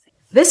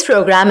This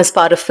program is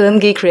part of Film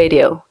Geek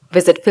Radio.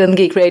 Visit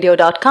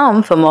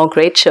filmgeekradio.com for more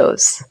great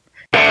shows.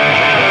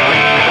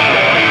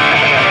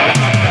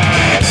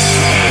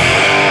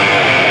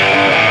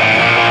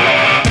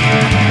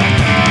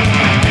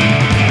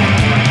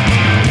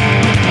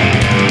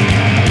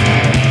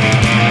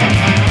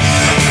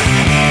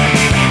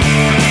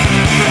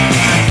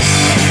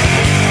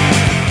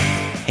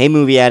 Hey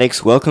movie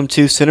addicts, welcome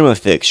to Cinema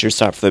Fix, your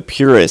stop for the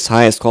purest,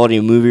 highest quality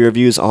movie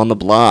reviews on the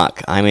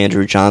block. I'm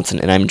Andrew Johnson,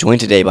 and I'm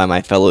joined today by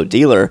my fellow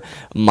dealer,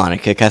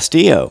 Monica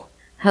Castillo.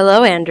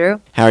 Hello,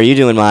 Andrew. How are you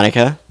doing,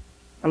 Monica?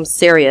 I'm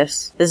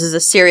serious. This is a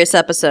serious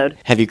episode.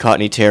 Have you caught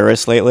any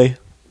terrorists lately?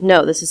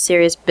 No, this is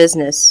serious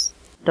business.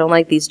 Don't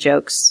like these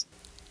jokes.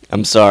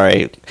 I'm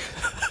sorry.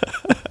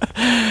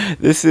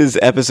 This is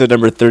episode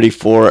number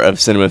 34 of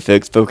Cinema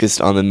Fix,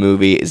 focused on the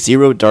movie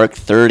Zero Dark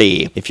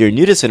 30. If you're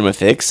new to Cinema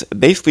Fix,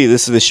 basically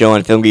this is the show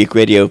on Film Geek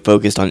Radio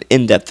focused on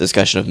in-depth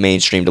discussion of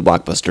mainstream to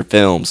blockbuster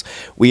films.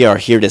 We are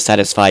here to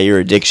satisfy your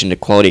addiction to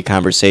quality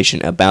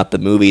conversation about the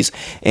movies,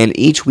 and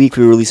each week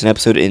we release an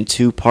episode in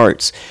two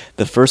parts.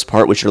 The first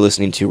part, which you're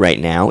listening to right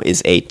now,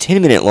 is a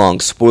 10-minute long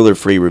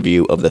spoiler-free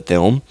review of the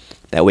film.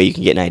 That way you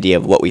can get an idea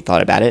of what we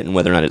thought about it and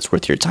whether or not it's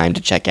worth your time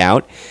to check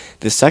out.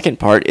 The second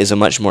part is a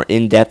much more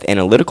in-depth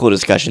analytical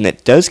discussion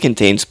that does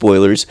contain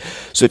spoilers,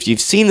 so if you've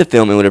seen the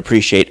film and would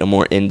appreciate a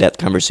more in-depth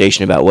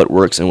conversation about what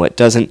works and what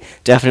doesn't,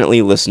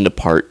 definitely listen to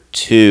part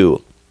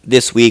 2.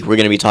 This week we're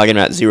going to be talking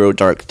about Zero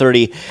Dark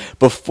 30.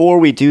 Before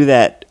we do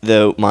that,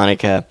 though,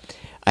 Monica,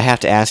 I have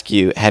to ask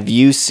you, have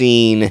you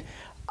seen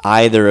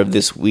either of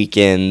this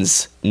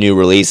weekend's new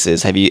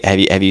releases? Have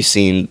you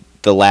seen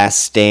The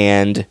Last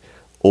Stand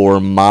or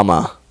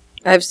Mama?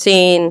 I've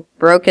seen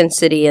Broken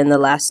City and The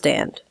Last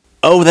Stand.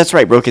 Oh, that's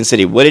right, Broken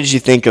City. What did you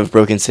think of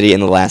Broken City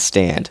and The Last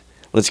Stand?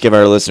 Let's give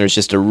our listeners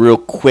just a real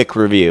quick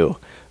review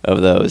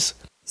of those.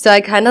 So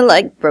I kind of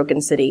like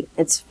Broken City.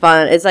 It's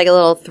fun. It's like a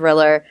little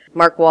thriller.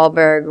 Mark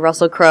Wahlberg,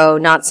 Russell Crowe,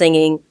 not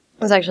singing.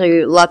 It's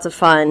actually lots of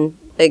fun.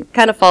 It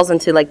kind of falls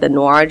into like the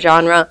noir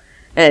genre,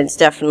 and it's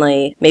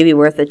definitely maybe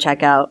worth a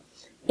check out.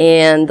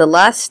 And The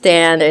Last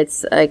Stand,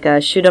 it's like a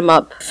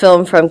shoot-'em-up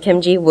film from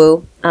Kim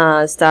Ji-woo,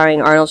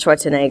 starring Arnold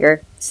Schwarzenegger.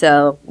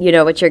 So you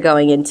know what you're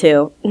going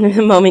into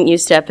the moment you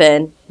step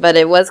in. But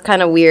it was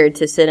kind of weird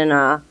to sit in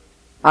a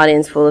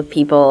audience full of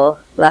people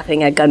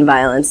laughing at gun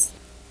violence.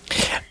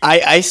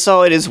 I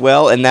saw it as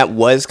well, and that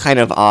was kind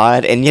of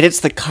odd, and yet it's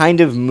the kind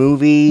of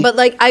movie... But,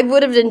 like, I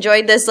would have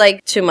enjoyed this,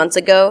 like, 2 months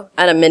ago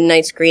at a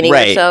midnight screening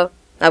or so.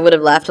 I would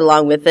have laughed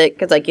along with it,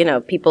 because, like, you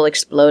know, people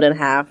explode in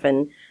half,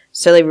 and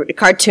silly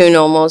cartoon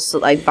almost,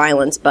 like,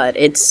 violence, but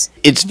it's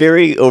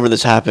very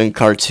over-the-top and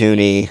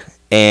cartoony,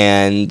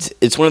 and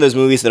it's one of those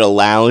movies that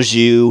allows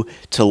you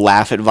to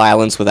laugh at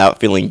violence without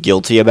feeling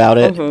guilty about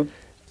it. Mm-hmm.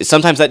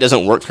 Sometimes that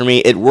doesn't work for me.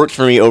 It worked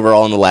for me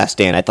overall in The Last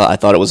Stand. I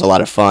thought it was a lot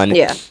of fun.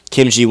 Yeah.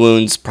 Kim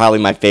Ji-woon's probably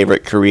my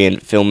favorite Korean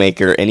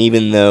filmmaker, and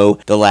even though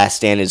The Last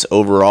Stand is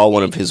overall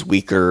one of his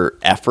weaker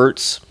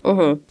efforts,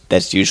 mm-hmm.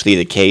 That's usually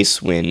the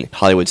case when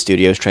Hollywood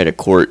studios try to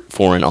court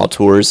foreign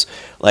auteurs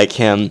like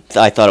him.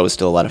 I thought it was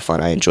still a lot of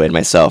fun. I enjoyed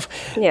myself.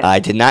 Yeah. I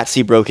did not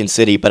see Broken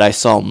City, but I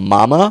saw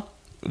Mama,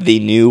 the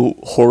new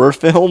horror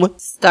film.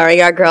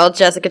 Starring our girl,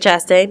 Jessica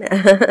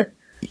Chastain.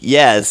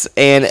 Yes,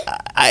 and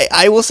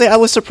I will say I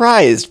was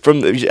surprised.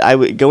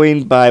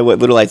 Going by what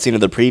little I'd seen of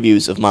the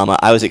previews of Mama,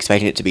 I was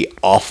expecting it to be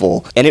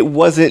awful, and it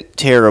wasn't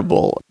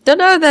terrible. Don't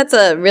know if that's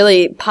a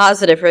really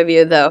positive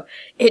review, though.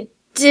 It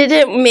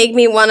didn't make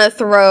me want to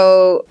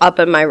throw up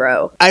in my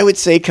row. I would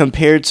say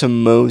compared to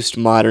most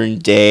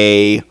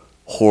modern-day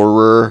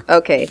horror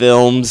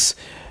films...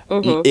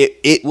 Mm-hmm.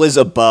 It was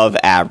above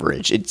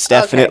average. It's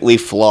definitely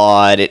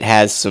flawed. It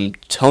has some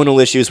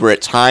tonal issues where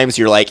at times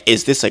you're like,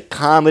 is this a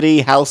comedy?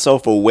 How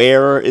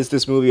self-aware is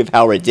this movie of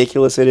how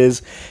ridiculous it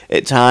is?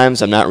 At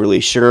times, I'm not really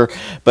sure.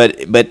 But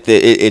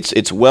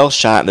it's well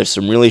shot. There's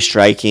some really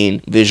striking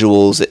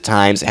visuals at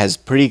times. It has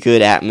pretty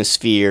good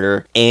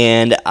atmosphere.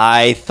 And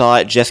I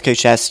thought Jessica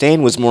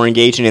Chastain was more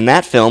engaging in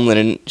that film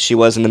than she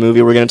was in the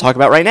movie we're going to talk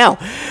about right now.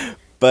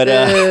 But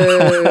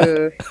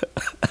so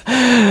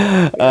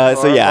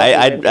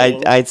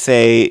yeah, I'd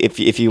say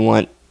if you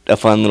want a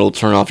fun little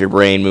turn off your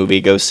brain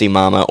movie, go see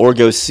Mama or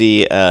go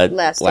see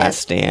Last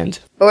Stand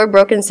or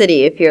Broken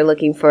City if you're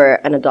looking for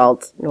an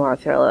adult noir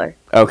thriller.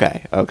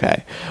 Okay.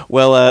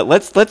 Well,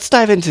 let's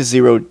dive into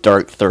Zero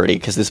Dark 30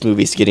 because this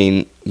movie's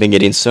been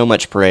getting so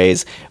much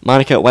praise.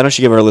 Monica, why don't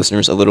you give our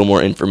listeners a little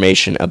more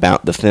information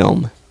about the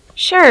film?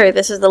 Sure.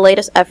 This is the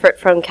latest effort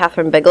from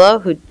Kathryn Bigelow,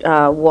 who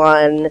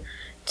won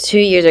 2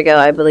 years ago,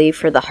 I believe,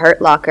 for The Hurt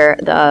Locker,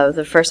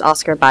 the first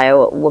Oscar by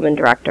a woman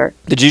director.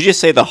 Did you just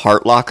say The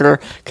Hurt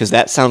Locker? Because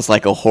that sounds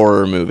like a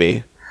horror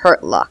movie.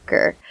 Hurt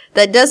Locker.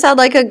 That does sound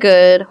like a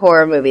good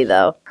horror movie,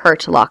 though.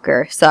 Hurt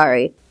Locker.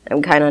 Sorry.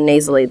 I'm kind of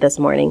nasally this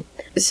morning.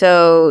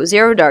 So,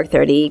 Zero Dark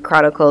 30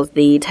 chronicles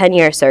the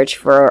 10-year search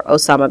for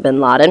Osama bin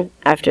Laden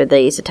after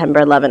the September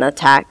 11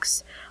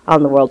 attacks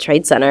on the World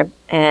Trade Center.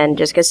 And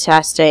Jessica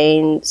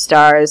Chastain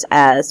stars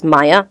as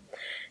Maya,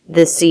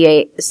 the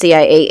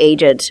CIA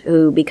agent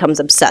who becomes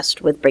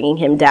obsessed with bringing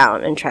him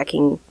down and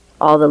tracking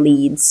all the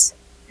leads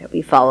that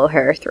we follow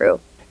her through.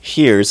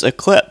 Here's a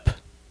clip.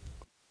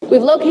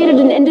 We've located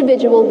an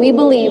individual we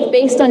believe,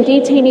 based on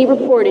detainee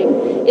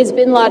reporting, is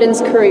bin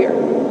Laden's courier.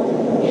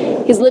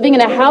 He's living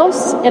in a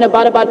house in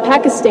Abbottabad,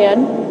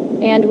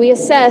 Pakistan, and we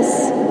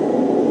assess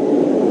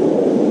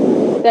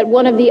that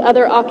one of the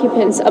other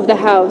occupants of the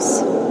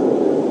house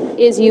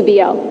is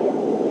UBL.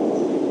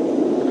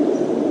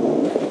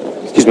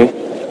 Excuse me?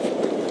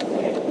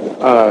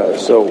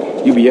 So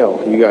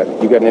UBL, you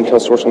got an intel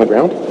source on the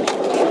ground?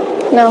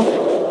 No.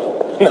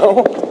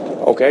 No?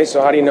 Okay,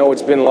 so how do you know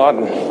it's bin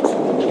Laden?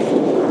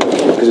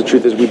 Because the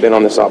truth is we've been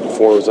on this op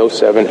before. It was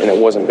 07 and it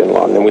wasn't bin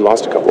Laden, and we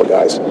lost a couple of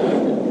guys.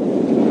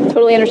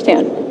 Totally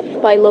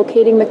understand. By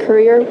locating the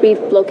courier, we've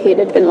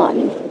located bin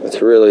Laden.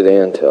 That's really the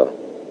intel.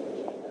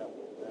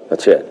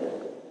 That's it.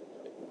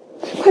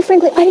 Quite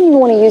frankly, I didn't even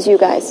want to use you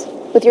guys.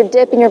 With your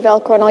dip and your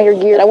Velcro and all your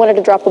gear, I wanted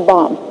to drop a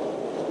bomb.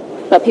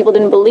 But people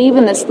didn't believe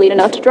in this lead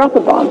enough to drop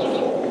a bomb.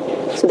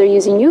 So they're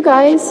using you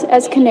guys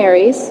as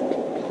canaries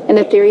in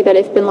the theory that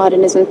if bin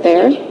Laden isn't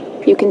there,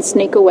 you can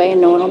sneak away and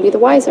no one will be the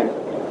wiser.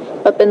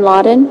 But bin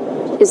Laden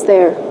is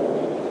there.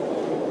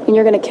 And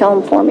you're going to kill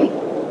him for me.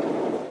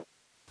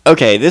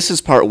 Okay, this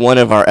is part 1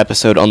 of our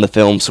episode on the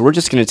film, so we're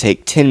just going to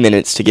take 10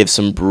 minutes to give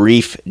some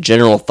brief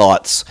general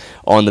thoughts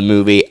on the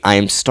movie. I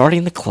am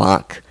starting the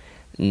clock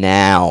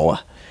now.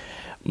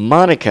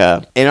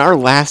 Monica, in our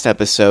last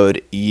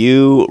episode,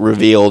 you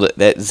revealed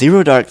that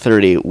Zero Dark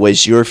 30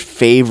 was your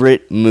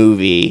favorite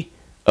movie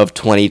of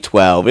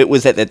 2012. It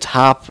was at the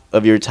top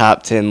of your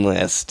top 10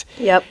 list.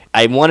 Yep.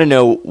 I want to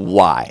know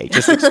why.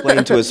 Just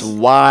explain to us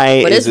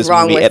why What is is this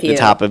wrong movie with at the you?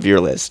 top of your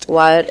list?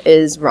 What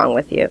is wrong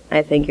with you?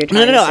 I think you're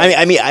trying No. to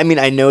say. I mean,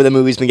 I know the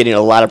movie's been getting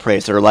a lot of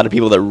praise. There are a lot of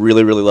people that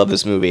really, really love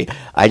this movie.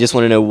 I just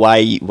want to know why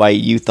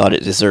you thought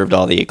it deserved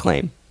all the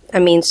acclaim. I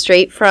mean,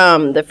 straight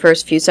from the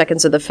first few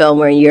seconds of the film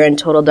where you're in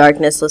total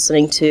darkness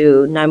listening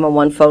to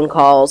 911 phone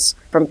calls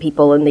from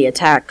people in the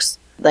attacks,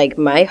 like,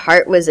 my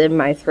heart was in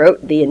my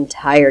throat the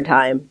entire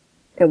time.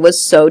 It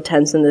was so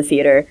tense in the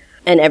theater.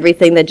 And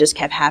everything that just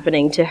kept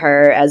happening to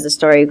her as the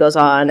story goes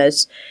on,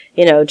 as,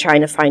 you know,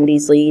 trying to find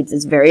these leads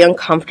is very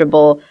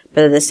uncomfortable,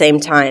 but at the same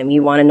time,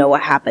 you want to know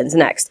what happens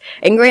next.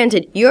 And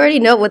granted, you already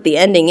know what the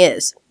ending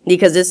is,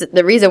 because this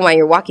the reason why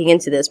you're walking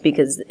into this,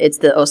 because it's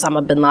the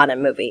Osama bin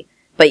Laden movie.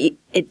 But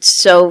it's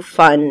so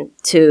fun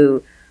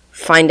to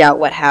find out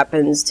what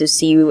happens, to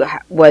see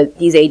what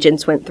these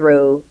agents went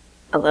through,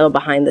 a little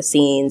behind the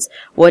scenes,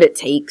 what it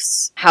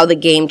takes, how the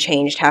game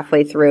changed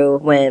halfway through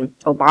when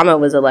Obama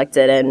was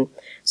elected and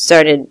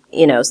started,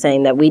 you know,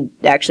 saying that we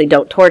actually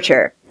don't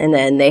torture. And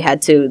then they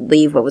had to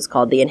leave what was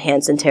called the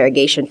enhanced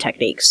interrogation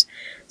techniques.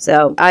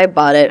 So I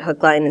bought it,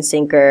 hook, line, and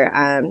sinker.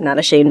 I'm not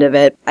ashamed of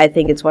it. I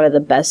think it's one of the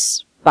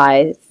best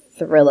spy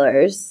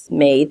thrillers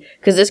made,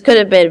 because this could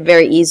have been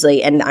very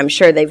easily, and I'm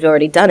sure they've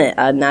already done it,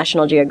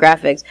 National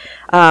Geographic's,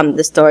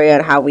 the story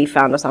on how we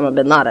found Osama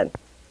bin Laden.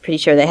 Pretty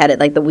sure they had it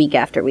like the week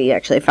after we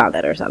actually found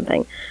it or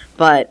something.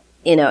 But,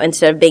 you know,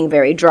 instead of being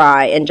very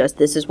dry and just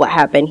this is what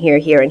happened here,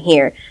 here, and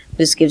here,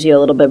 this gives you a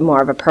little bit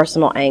more of a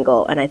personal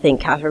angle. And I think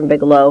Catherine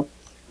Bigelow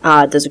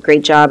does a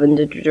great job in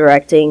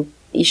directing.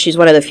 She's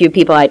one of the few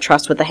people I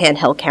trust with a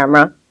handheld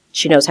camera.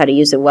 She knows how to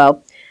use it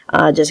well.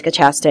 Jessica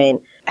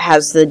Chastain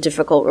has the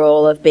difficult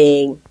role of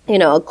being, you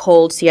know, a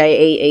cold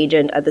CIA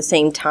agent at the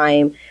same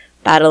time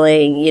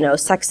battling, you know,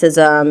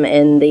 sexism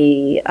in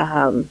the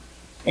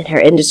in her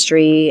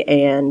industry,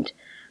 and,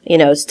 you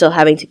know, still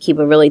having to keep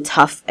a really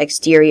tough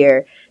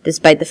exterior,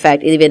 despite the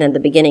fact, even in the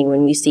beginning,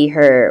 when we see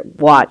her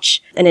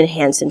watch an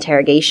enhanced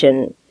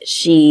interrogation,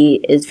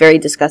 she is very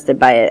disgusted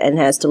by it and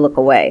has to look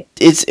away.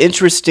 It's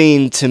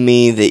interesting to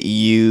me that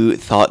you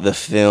thought the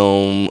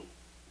film,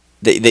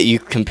 that you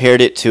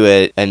compared it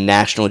to a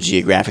National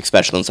Geographic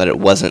special and said it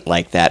wasn't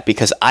like that,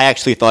 because I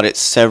actually thought at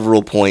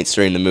several points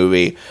during the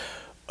movie,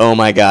 oh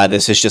my god,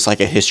 this is just like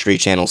a History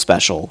Channel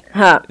special.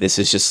 Huh. This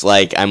is just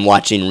like I'm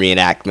watching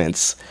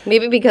reenactments.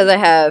 Maybe because I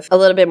have a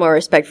little bit more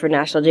respect for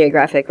National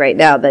Geographic right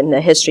now than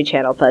the History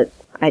Channel, but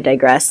I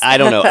digress. I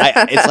don't know.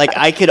 It's like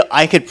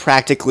I could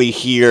practically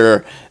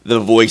hear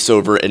the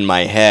voiceover in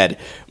my head.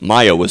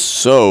 Maya was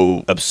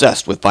so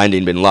obsessed with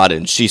finding bin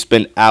Laden, she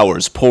spent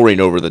hours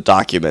poring over the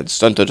documents.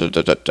 Dun, dun, dun,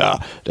 dun, dun,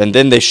 dun. And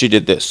then she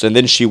did this, and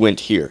then she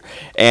went here.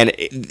 And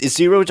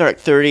Zero Dark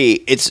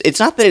 30, it's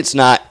not that it's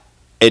not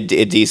a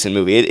decent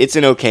movie. It's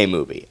an okay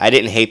movie. I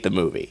didn't hate the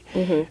movie.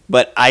 Mm-hmm.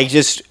 But I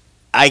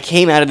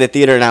came out of the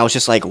theater and I was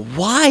just like,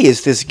 why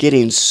is this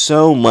getting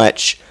so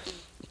much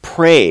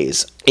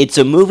praise? It's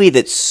a movie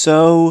that's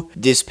so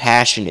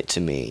dispassionate to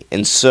me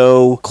and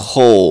so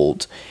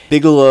cold.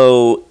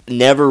 Bigelow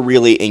never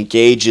really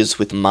engages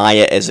with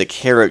Maya as a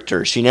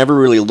character. She never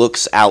really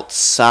looks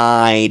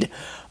outside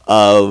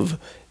of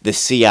the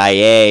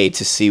CIA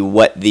to see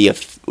what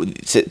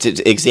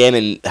to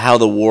examine how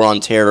the war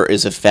on terror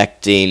is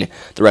affecting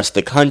the rest of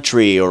the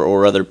country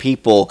or other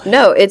people.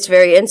 No, it's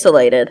very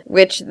insulated,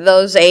 which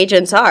those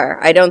agents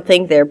are. I don't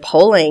think they're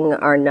polling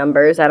our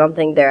numbers. I don't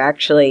think they're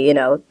actually,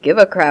 give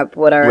a crap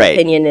what our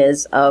opinion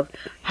is of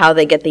how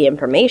they get the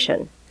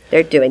information.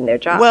 They're doing their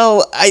job.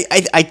 Well,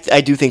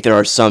 I do think there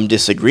are some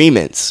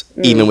disagreements,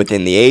 even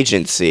within the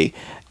agency.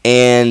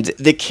 And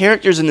the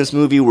characters in this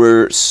movie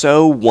were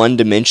so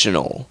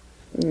one-dimensional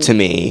to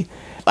me.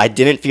 I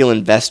didn't feel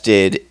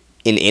invested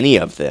in any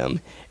of them.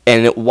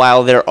 And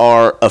while there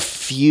are a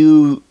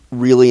few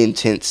really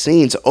intense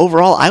scenes,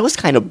 overall, I was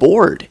kind of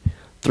bored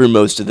through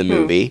most of the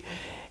movie.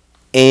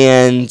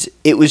 And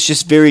it was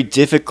just very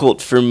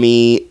difficult for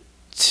me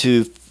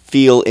to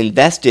feel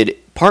invested,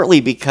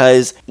 partly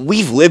because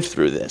we've lived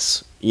through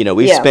this. You know,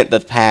 we've spent the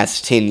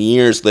past 10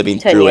 years living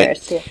through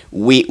it. Yeah.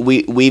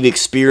 We've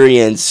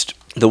experienced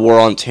the War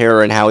on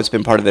Terror and how it's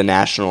been part of the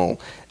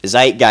national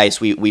zeitgeist.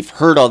 We've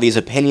heard all these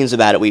opinions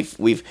about it.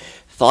 We've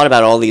thought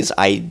about all these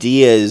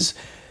ideas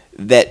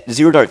that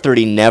Zero Dark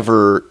 30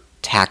 never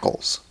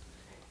tackles.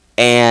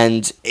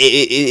 And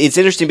it's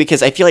interesting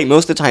because I feel like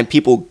most of the time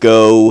people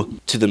go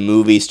to the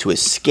movies to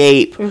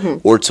escape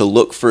or to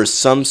look for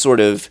some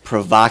sort of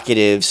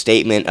provocative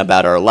statement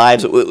about our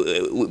lives.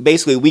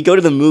 Basically, we go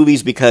to the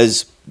movies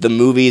because the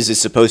movies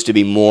is supposed to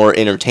be more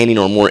entertaining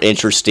or more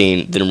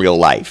interesting than real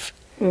life.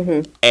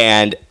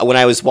 And when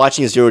I was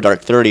watching Zero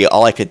Dark 30,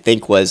 all I could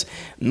think was,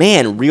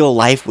 man, real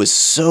life was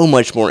so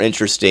much more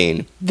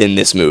interesting than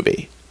this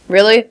movie.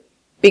 Really?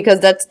 Because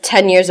that's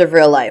 10 years of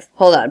real life.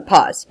 Hold on,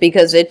 pause.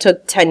 Because it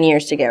took 10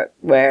 years to get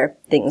where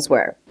things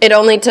were. It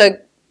only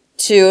took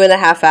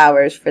 2.5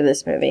 hours for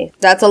this movie.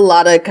 That's a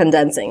lot of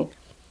condensing.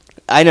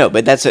 I know,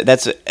 but that's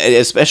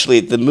especially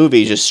the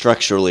movie just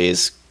structurally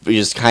is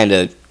just kind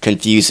of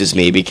confuses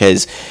me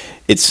because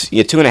it's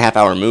a 2.5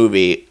 hour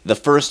movie. The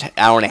first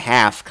hour and a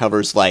half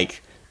covers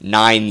like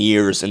 9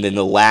 years, and then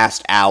the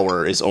last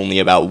hour is only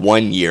about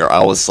 1 year.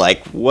 I was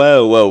like,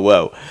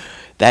 whoa.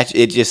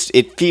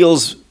 It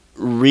feels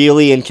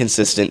really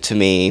inconsistent to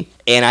me,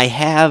 and I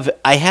have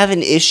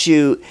an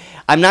issue.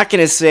 I'm not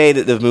going to say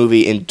that the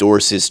movie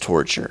endorses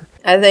torture.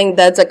 I think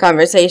that's a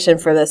conversation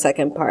for the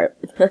second part.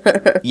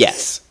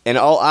 Yes, and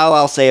all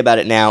I'll say about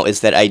it now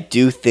is that I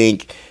do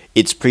think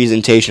its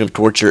presentation of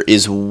torture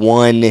is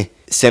one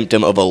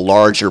symptom of a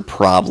larger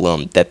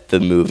problem that the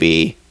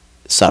movie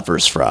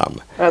suffers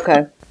from.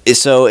 Okay.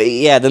 So,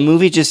 yeah, the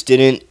movie just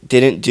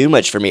didn't do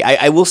much for me.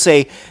 I will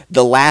say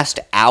the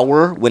last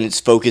hour, when it's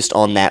focused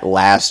on that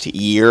last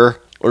year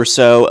or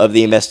so of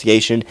the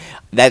investigation,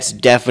 that's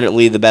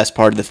definitely the best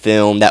part of the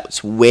film.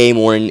 That's way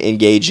more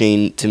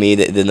engaging to me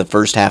than the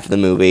first half of the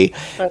movie.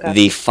 Okay.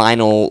 The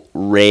final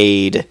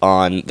raid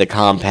on the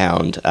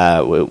compound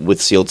with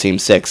SEAL Team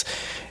 6,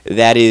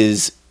 that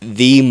is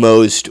the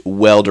most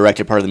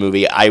well-directed part of the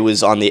movie. I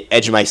was on the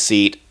edge of my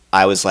seat.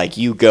 I was like,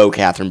 you go,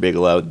 Catherine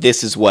Bigelow.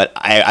 This is what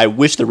I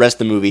wish the rest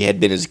of the movie had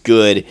been as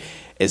good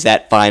as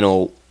that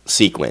final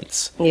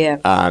sequence.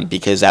 Yeah.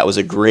 Because that was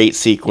a great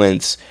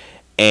sequence.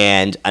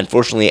 And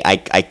unfortunately,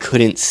 I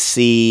couldn't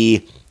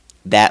see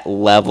that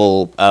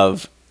level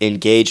of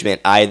engagement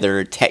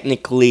either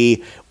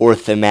technically or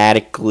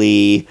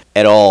thematically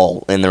at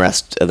all in the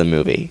rest of the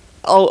movie.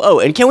 Oh,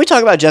 and can we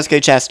talk about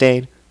Jessica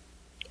Chastain?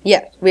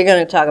 Yeah, we're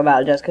going to talk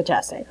about Jessica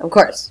Chastain, of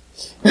course.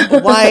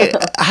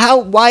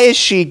 Why is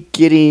she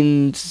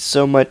getting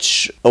so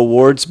much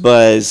awards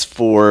buzz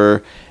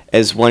for,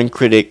 as one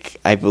critic,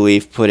 I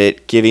believe, put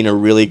it, giving a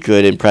really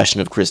good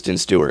impression of Kristen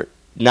Stewart?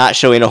 Not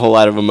showing a whole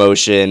lot of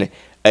emotion,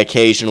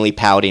 occasionally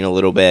pouting a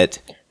little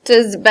bit.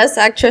 Does Best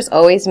Actress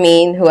always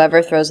mean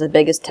whoever throws the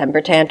biggest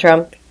temper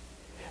tantrum?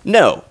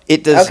 No,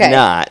 it does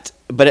not.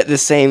 But at the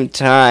same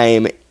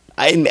time,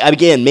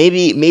 again,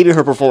 maybe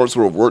her performance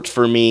would have worked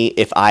for me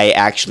if I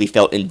actually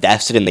felt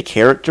invested in the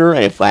character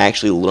and if I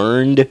actually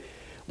learned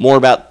more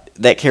about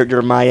that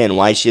character Maya and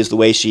why she is the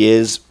way she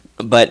is.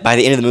 But by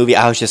the end of the movie,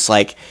 I was just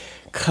like,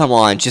 come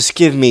on, just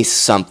give me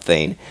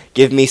something.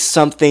 Give me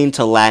something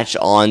to latch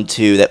on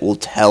to that will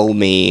tell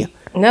me.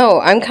 No,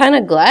 I'm kind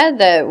of glad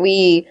that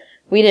we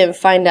didn't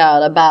find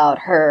out about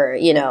her,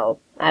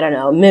 I don't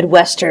know,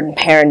 Midwestern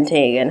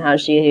parenting and how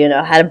she,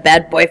 had a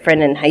bad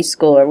boyfriend in high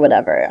school or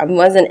whatever. I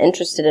wasn't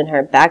interested in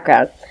her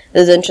background. I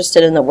was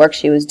interested in the work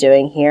she was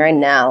doing here and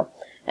now.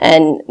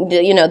 And,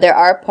 there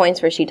are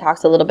points where she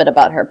talks a little bit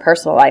about her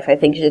personal life. I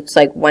think it's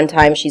like one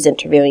time she's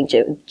interviewing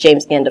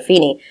James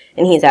Gandolfini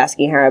and he's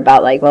asking her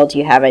about like, well, do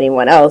you have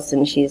anyone else?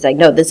 And she's like,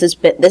 no, this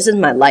is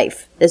my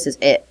life. This is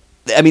it.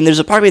 I mean, there's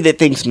a part of me that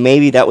thinks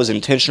maybe that was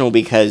intentional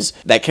because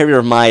that character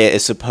of Maya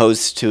is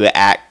supposed to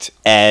act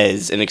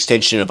as an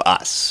extension of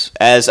us,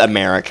 as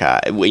America,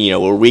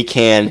 where we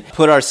can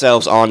put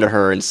ourselves onto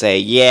her and say,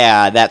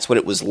 yeah, that's what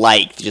it was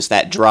like, just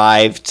that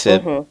drive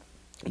to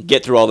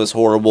get through all this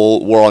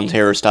horrible War on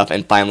Terror stuff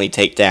and finally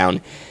take down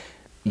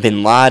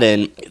Bin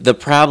Laden. The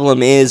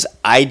problem is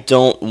I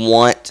don't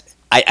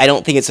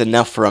think it's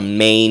enough for a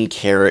main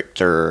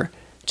character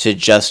to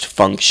just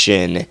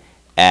function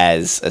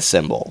as a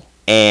symbol.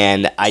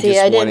 And I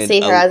didn't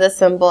see her as a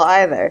symbol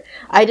either.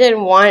 I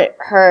didn't want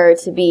her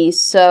to be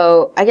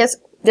so... I guess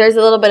there's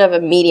a little bit of a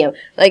medium.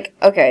 Like,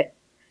 okay,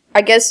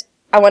 I guess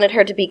I wanted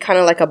her to be kind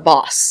of like a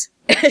boss.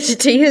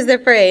 To use the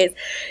phrase.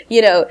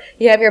 You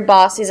have your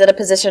boss, he's in a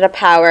position of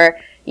power.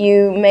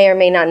 you may or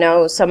may not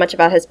know so much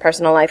about his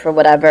personal life or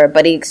whatever,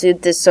 but he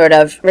exudes this sort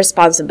of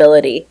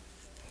responsibility,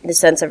 the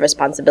sense of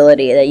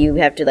responsibility that you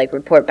have to like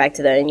report back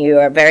to them, and you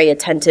are very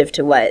attentive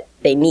to what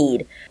they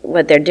need,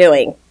 what they're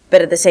doing.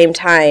 But at the same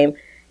time,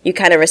 you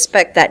kind of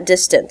respect that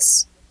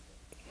distance.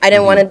 I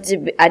didn't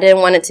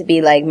want it to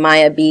be like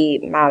Maya be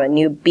my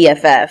new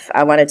BFF.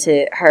 I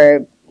wanted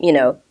her,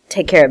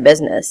 take care of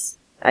business,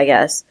 I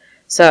guess.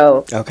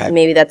 So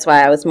maybe that's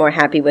why I was more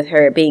happy with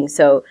her being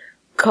so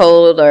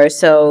cold or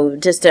so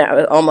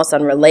distant, almost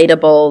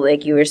unrelatable,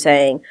 like you were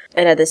saying.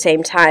 And at the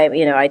same time,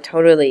 I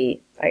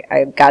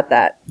got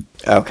that.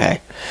 Okay.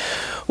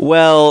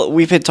 Well,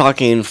 we've been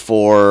talking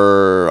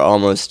for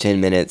almost 10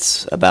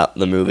 minutes about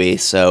the movie,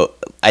 so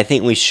I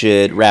think we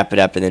should wrap it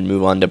up and then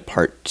move on to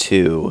part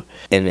 2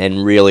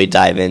 and really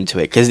dive into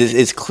it. Because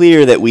it's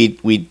clear that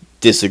we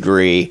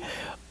disagree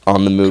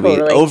on the movie.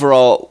 Totally.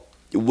 Overall,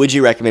 would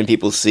you recommend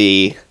people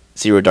see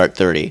Zero Dark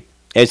 30?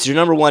 It's your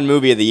number 1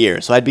 movie of the year,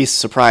 so I'd be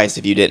surprised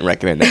if you didn't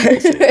recommend that people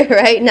see it.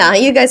 Right? Nah,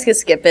 you guys could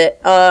skip it.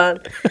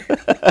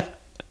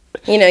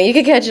 You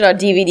could catch it on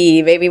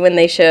DVD, maybe when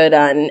they showed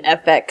on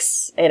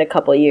FX in a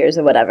couple years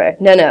or whatever.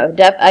 No,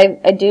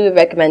 I do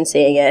recommend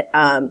seeing it.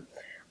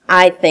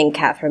 I think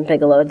Catherine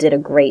Bigelow did a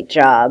great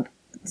job,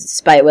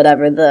 despite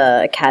whatever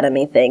the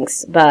Academy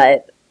thinks,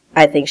 but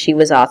I think she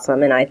was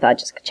awesome, and I thought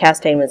Jessica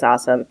Chastain was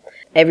awesome.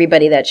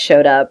 Everybody that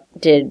showed up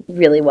did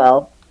really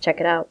well. Check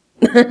it out.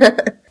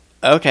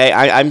 Okay,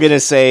 I'm going to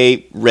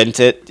say rent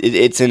it.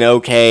 It's an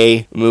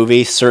okay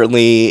movie,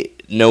 certainly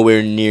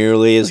nowhere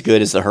nearly as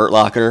good as The Hurt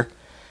Locker.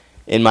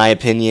 In my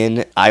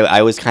opinion,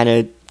 I was kind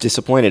of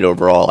disappointed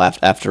overall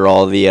after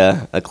all the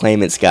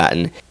acclaim it's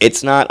gotten.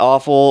 It's not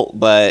awful,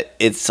 but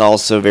it's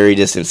also very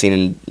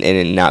distancing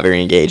and not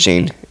very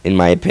engaging, in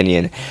my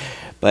opinion.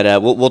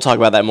 But we'll talk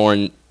about that more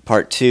in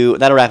part 2.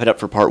 That'll wrap it up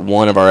for part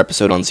 1 of our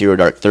episode on Zero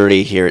Dark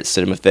 30 here at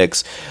Cinema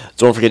Fix.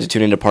 Don't forget to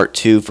tune into part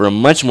 2 for a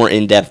much more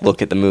in-depth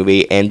look at the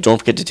movie, and don't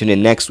forget to tune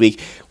in next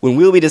week when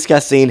we'll be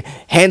discussing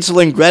Hansel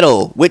and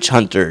Gretel, Witch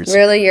Hunters.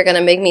 Really? You're going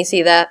to make me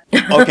see that?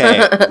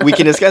 Okay, we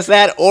can discuss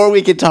that, or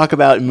we can talk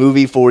about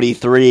Movie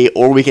 43,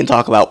 or we can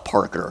talk about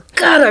Parker.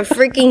 God, I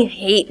freaking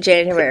hate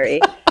January.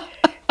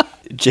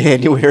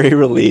 January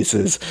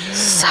releases.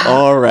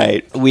 All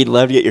right. We'd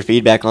love to get your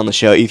feedback on the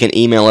show. You can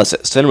email us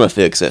at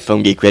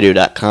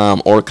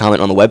cinemafix@filmgeekradio.com or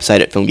comment on the website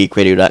at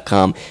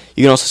filmgeekradio.com.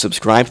 You can also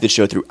subscribe to the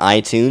show through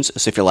iTunes,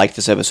 so if you like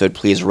this episode,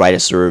 please write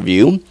us a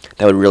review.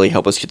 That would really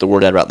help us get the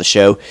word out about the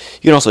show.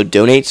 You can also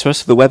donate to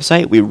us through the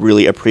website. We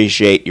really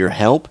appreciate your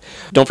help.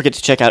 Don't forget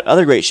to check out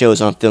other great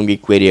shows on Film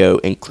Geek Radio,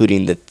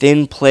 including The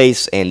Thin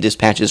Place and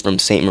Dispatches from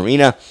St.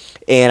 Marina.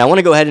 And I want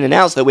to go ahead and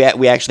announce that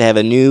we actually have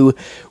a new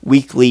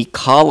weekly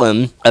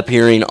column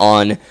appearing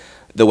on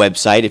the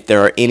website. If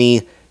there are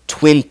any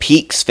Twin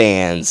Peaks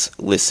fans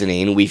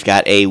listening, we've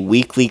got a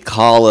weekly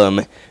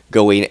column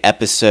going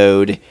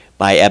episode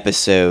by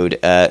episode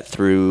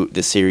through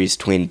the series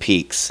Twin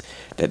Peaks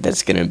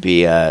that's going to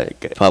be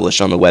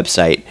published on the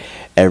website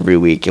every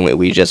week. And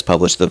we just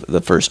published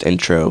the first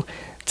intro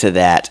to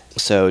that.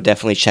 So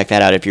definitely check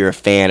that out if you're a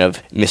fan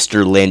of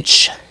Mr.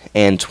 Lynch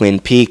and Twin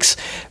Peaks.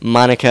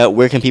 Monica,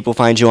 where can people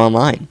find you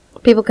online?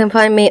 People can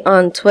find me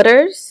on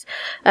Twitters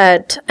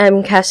at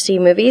MCASTI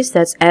Movies.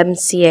 That's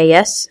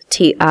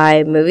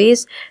MCASTI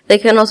Movies. They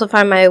can also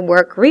find my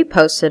work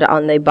reposted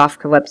on the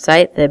BOFCA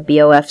website, the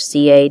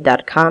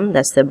BOFCA.com.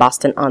 That's the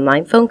Boston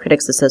Online Film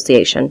Critics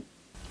Association.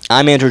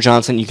 I'm Andrew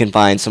Johnson. You can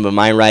find some of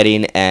my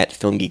writing at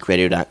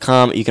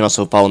filmgeekradio.com. You can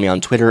also follow me on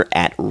Twitter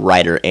at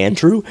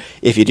WriterAndrew.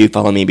 If you do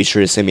follow me, be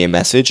sure to send me a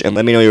message and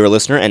let me know you're a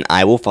listener, and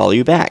I will follow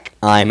you back.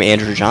 I'm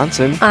Andrew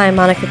Johnson. I'm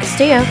Monica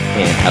Castillo.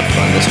 And have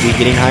fun this week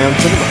getting high on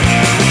cinema.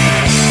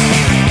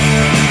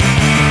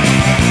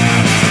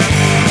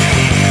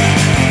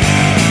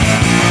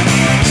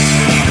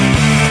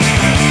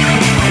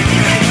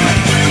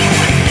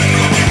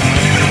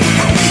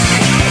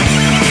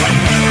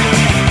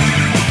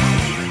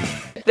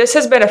 This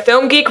has been a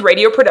Film Geek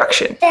Radio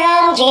production.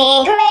 Film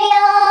Geek Radio.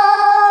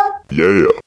 Yeah.